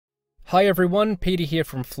Hi everyone, Peter here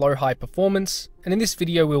from Flow High Performance, and in this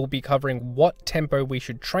video we will be covering what tempo we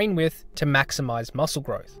should train with to maximize muscle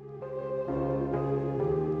growth.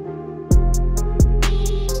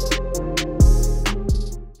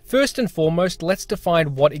 First and foremost, let's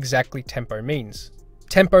define what exactly tempo means.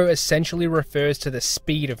 Tempo essentially refers to the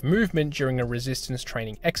speed of movement during a resistance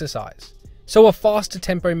training exercise. So a faster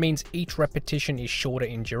tempo means each repetition is shorter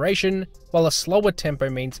in duration, while a slower tempo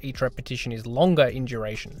means each repetition is longer in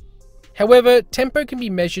duration. However, tempo can be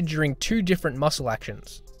measured during two different muscle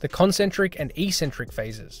actions, the concentric and eccentric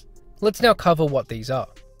phases. Let's now cover what these are.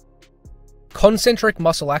 Concentric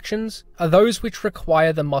muscle actions are those which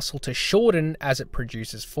require the muscle to shorten as it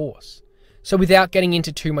produces force. So without getting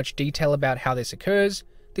into too much detail about how this occurs,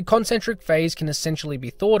 the concentric phase can essentially be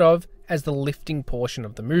thought of as the lifting portion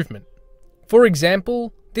of the movement. For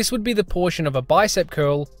example, this would be the portion of a bicep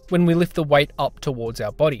curl when we lift the weight up towards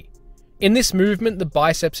our body. In this movement, the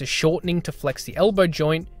biceps are shortening to flex the elbow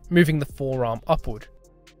joint, moving the forearm upward.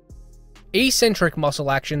 Eccentric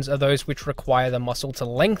muscle actions are those which require the muscle to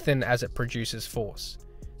lengthen as it produces force.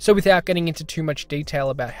 So without getting into too much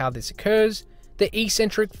detail about how this occurs, the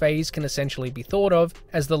eccentric phase can essentially be thought of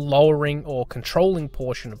as the lowering or controlling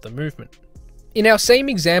portion of the movement. In our same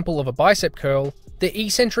example of a bicep curl, the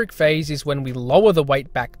eccentric phase is when we lower the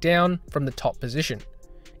weight back down from the top position.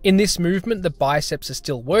 In this movement, the biceps are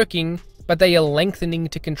still working, but they are lengthening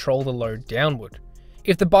to control the load downward.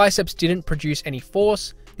 If the biceps didn't produce any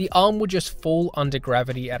force, the arm would just fall under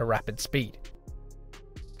gravity at a rapid speed.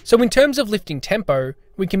 So in terms of lifting tempo,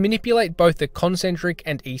 we can manipulate both the concentric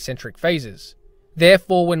and eccentric phases.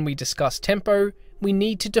 Therefore, when we discuss tempo, we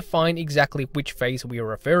need to define exactly which phase we are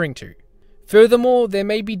referring to. Furthermore, there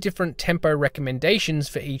may be different tempo recommendations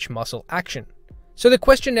for each muscle action. So the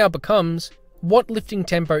question now becomes, what lifting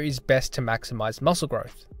tempo is best to maximize muscle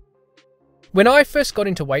growth? When I first got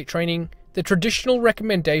into weight training, the traditional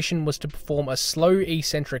recommendation was to perform a slow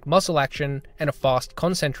eccentric muscle action and a fast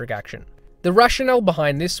concentric action. The rationale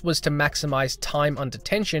behind this was to maximize time under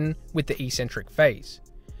tension with the eccentric phase.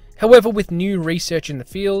 However, with new research in the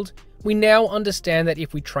field, we now understand that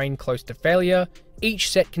if we train close to failure,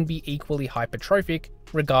 each set can be equally hypertrophic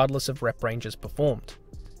regardless of rep ranges performed.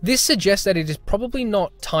 This suggests that it is probably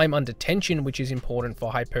not time under tension which is important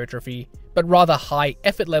for hypertrophy, but rather high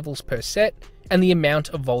effort levels per set and the amount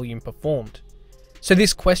of volume performed. So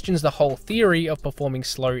this questions the whole theory of performing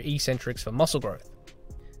slow eccentrics for muscle growth.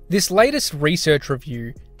 This latest research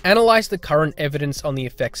review analysed the current evidence on the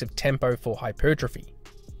effects of tempo for hypertrophy.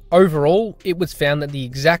 Overall, it was found that the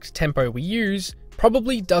exact tempo we use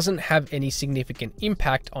probably doesn't have any significant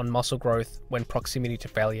impact on muscle growth when proximity to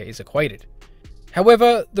failure is equated.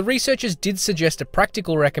 However, the researchers did suggest a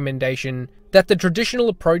practical recommendation that the traditional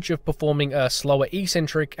approach of performing a slower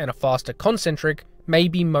eccentric and a faster concentric may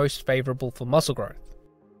be most favourable for muscle growth.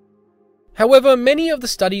 However, many of the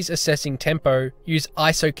studies assessing tempo use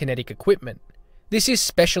isokinetic equipment. This is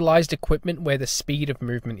specialised equipment where the speed of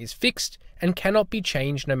movement is fixed and cannot be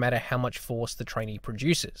changed no matter how much force the trainee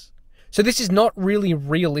produces. So this is not really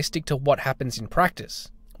realistic to what happens in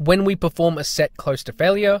practice. When we perform a set close to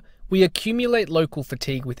failure, we accumulate local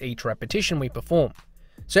fatigue with each repetition we perform.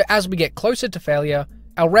 So as we get closer to failure,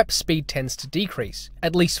 our rep speed tends to decrease,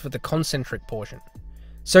 at least for the concentric portion.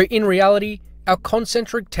 So in reality, our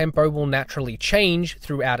concentric tempo will naturally change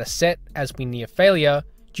throughout a set as we near failure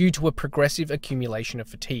due to a progressive accumulation of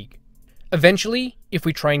fatigue. Eventually, if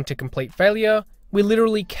we train to complete failure, we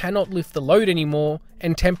literally cannot lift the load anymore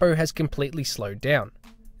and tempo has completely slowed down.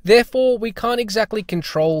 Therefore, we can't exactly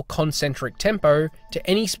control concentric tempo to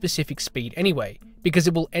any specific speed anyway, because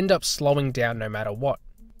it will end up slowing down no matter what.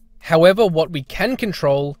 However, what we can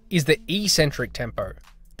control is the eccentric tempo.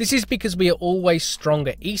 This is because we are always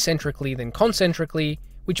stronger eccentrically than concentrically,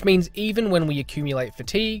 which means even when we accumulate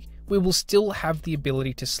fatigue, we will still have the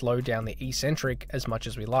ability to slow down the eccentric as much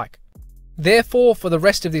as we like. Therefore, for the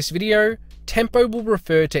rest of this video, tempo will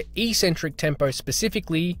refer to eccentric tempo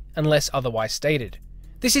specifically unless otherwise stated.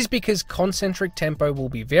 This is because concentric tempo will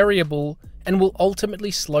be variable and will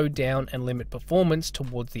ultimately slow down and limit performance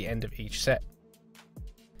towards the end of each set.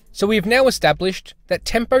 So we have now established that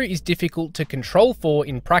tempo is difficult to control for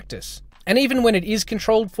in practice, and even when it is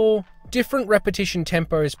controlled for, different repetition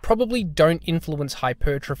tempos probably don't influence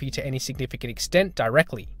hypertrophy to any significant extent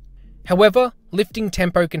directly. However, lifting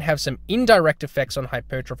tempo can have some indirect effects on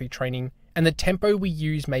hypertrophy training, and the tempo we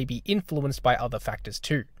use may be influenced by other factors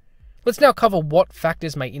too. Let's now cover what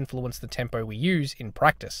factors may influence the tempo we use in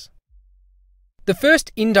practice. The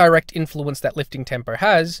first indirect influence that lifting tempo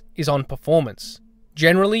has is on performance.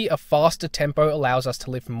 Generally, a faster tempo allows us to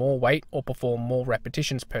lift more weight or perform more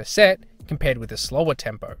repetitions per set compared with a slower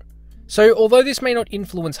tempo. So although this may not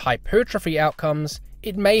influence hypertrophy outcomes,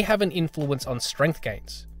 it may have an influence on strength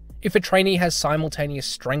gains. If a trainee has simultaneous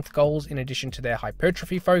strength goals in addition to their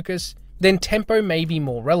hypertrophy focus, then tempo may be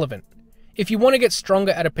more relevant. If you want to get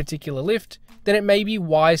stronger at a particular lift, then it may be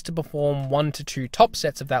wise to perform 1 to 2 top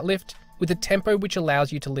sets of that lift with a tempo which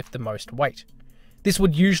allows you to lift the most weight. This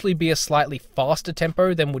would usually be a slightly faster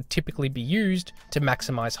tempo than would typically be used to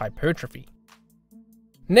maximize hypertrophy.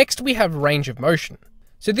 Next, we have range of motion.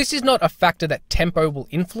 So this is not a factor that tempo will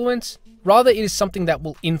influence, rather it is something that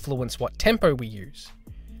will influence what tempo we use.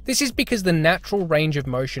 This is because the natural range of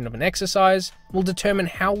motion of an exercise will determine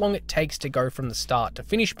how long it takes to go from the start to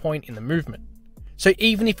finish point in the movement. So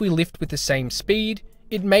even if we lift with the same speed,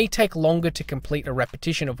 it may take longer to complete a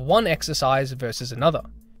repetition of one exercise versus another.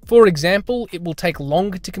 For example, it will take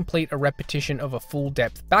longer to complete a repetition of a full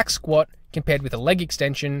depth back squat compared with a leg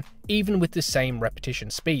extension, even with the same repetition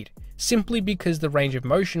speed, simply because the range of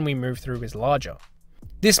motion we move through is larger.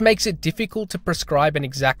 This makes it difficult to prescribe an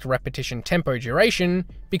exact repetition tempo duration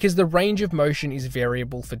because the range of motion is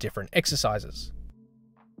variable for different exercises.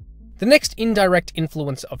 The next indirect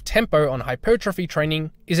influence of tempo on hypertrophy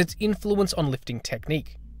training is its influence on lifting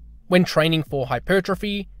technique. When training for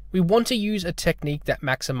hypertrophy, we want to use a technique that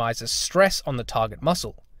maximizes stress on the target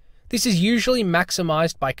muscle. This is usually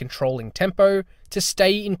maximized by controlling tempo to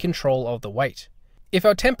stay in control of the weight. If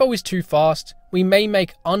our tempo is too fast, we may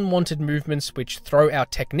make unwanted movements which throw our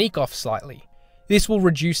technique off slightly. This will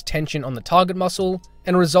reduce tension on the target muscle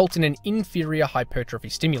and result in an inferior hypertrophy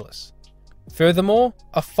stimulus. Furthermore,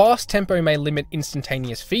 a fast tempo may limit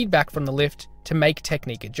instantaneous feedback from the lift to make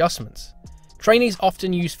technique adjustments. Trainees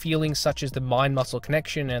often use feelings such as the mind-muscle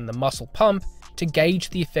connection and the muscle pump to gauge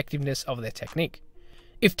the effectiveness of their technique.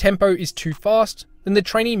 If tempo is too fast, then the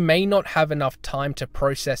trainee may not have enough time to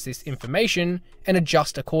process this information and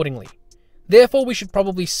adjust accordingly. Therefore, we should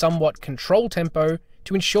probably somewhat control tempo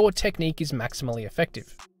to ensure technique is maximally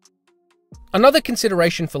effective. Another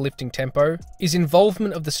consideration for lifting tempo is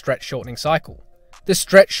involvement of the stretch shortening cycle. The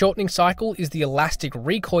stretch shortening cycle is the elastic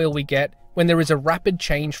recoil we get when there is a rapid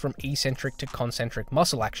change from eccentric to concentric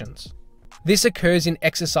muscle actions. This occurs in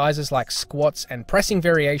exercises like squats and pressing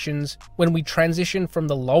variations when we transition from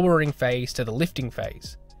the lowering phase to the lifting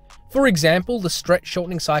phase. For example, the stretch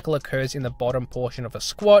shortening cycle occurs in the bottom portion of a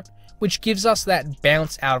squat, which gives us that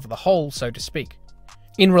bounce out of the hole, so to speak.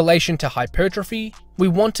 In relation to hypertrophy, we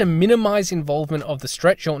want to minimize involvement of the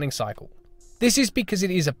stretch shortening cycle. This is because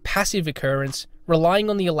it is a passive occurrence relying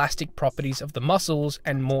on the elastic properties of the muscles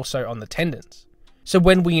and more so on the tendons. So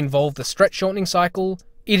when we involve the stretch shortening cycle,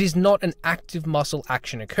 it is not an active muscle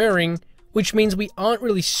action occurring, which means we aren't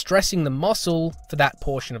really stressing the muscle for that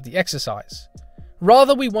portion of the exercise.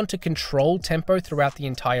 Rather, we want to control tempo throughout the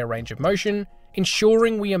entire range of motion,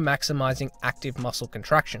 ensuring we are maximizing active muscle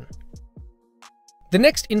contraction. The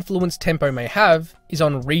next influence tempo may have is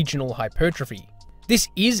on regional hypertrophy. This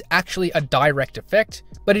is actually a direct effect,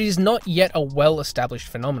 but it is not yet a well-established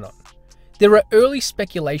phenomenon. There are early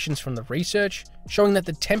speculations from the research showing that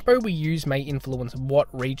the tempo we use may influence what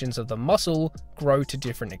regions of the muscle grow to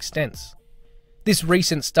different extents. This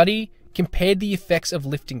recent study compared the effects of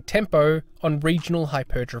lifting tempo on regional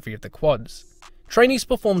hypertrophy of the quads. Trainees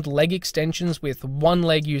performed leg extensions with one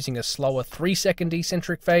leg using a slower 3-second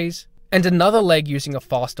eccentric phase and another leg using a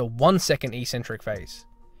faster 1-second eccentric phase.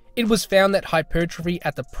 It was found that hypertrophy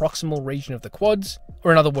at the proximal region of the quads,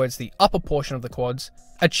 or in other words the upper portion of the quads,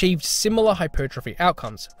 achieved similar hypertrophy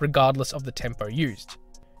outcomes regardless of the tempo used.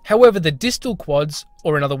 However, the distal quads,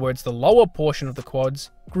 or in other words the lower portion of the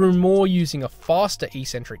quads, grew more using a faster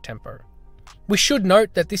eccentric tempo. We should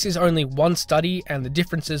note that this is only one study and the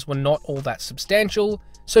differences were not all that substantial,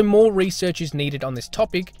 so more research is needed on this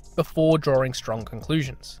topic before drawing strong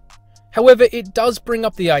conclusions. However, it does bring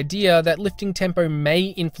up the idea that lifting tempo may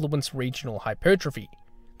influence regional hypertrophy.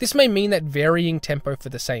 This may mean that varying tempo for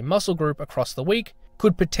the same muscle group across the week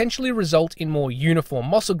could potentially result in more uniform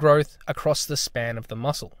muscle growth across the span of the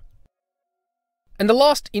muscle. And the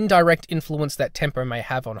last indirect influence that tempo may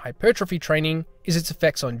have on hypertrophy training is its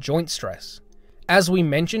effects on joint stress. As we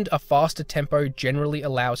mentioned, a faster tempo generally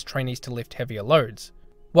allows trainees to lift heavier loads.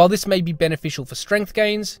 While this may be beneficial for strength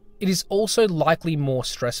gains, it is also likely more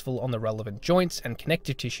stressful on the relevant joints and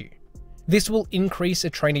connective tissue. This will increase a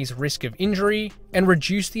trainee's risk of injury and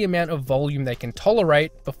reduce the amount of volume they can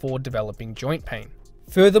tolerate before developing joint pain.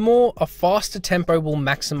 Furthermore, a faster tempo will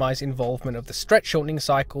maximize involvement of the stretch shortening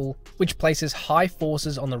cycle, which places high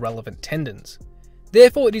forces on the relevant tendons.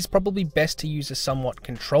 Therefore, it is probably best to use a somewhat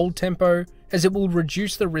controlled tempo, as it will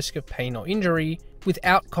reduce the risk of pain or injury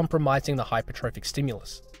without compromising the hypertrophic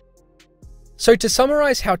stimulus. So to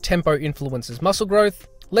summarize how tempo influences muscle growth,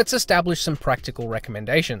 let's establish some practical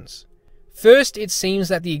recommendations. First, it seems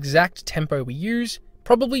that the exact tempo we use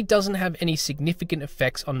probably doesn't have any significant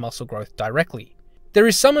effects on muscle growth directly. There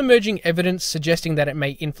is some emerging evidence suggesting that it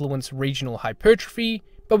may influence regional hypertrophy,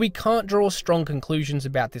 but we can't draw strong conclusions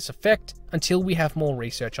about this effect until we have more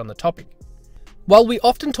research on the topic. While we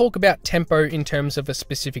often talk about tempo in terms of a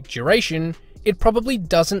specific duration, it probably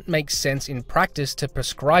doesn't make sense in practice to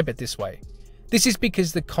prescribe it this way. This is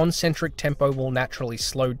because the concentric tempo will naturally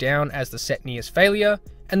slow down as the set nears failure,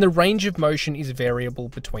 and the range of motion is variable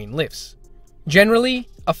between lifts. Generally,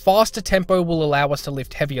 a faster tempo will allow us to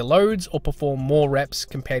lift heavier loads or perform more reps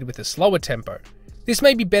compared with a slower tempo. This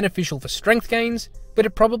may be beneficial for strength gains, but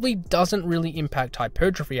it probably doesn't really impact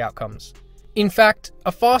hypertrophy outcomes. In fact,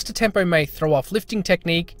 a faster tempo may throw off lifting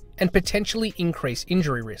technique and potentially increase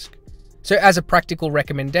injury risk. So as a practical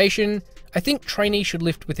recommendation, I think trainees should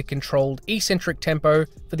lift with a controlled eccentric tempo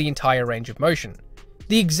for the entire range of motion.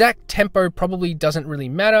 The exact tempo probably doesn't really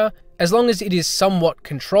matter as long as it is somewhat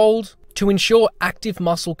controlled to ensure active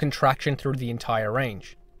muscle contraction through the entire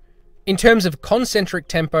range. In terms of concentric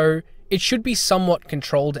tempo, it should be somewhat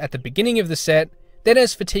controlled at the beginning of the set, then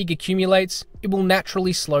as fatigue accumulates, it will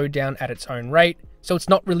naturally slow down at its own rate, so it's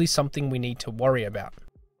not really something we need to worry about.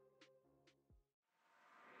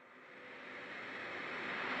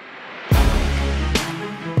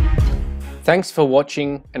 Thanks for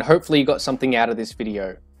watching, and hopefully you got something out of this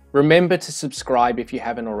video. Remember to subscribe if you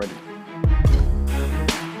haven't already.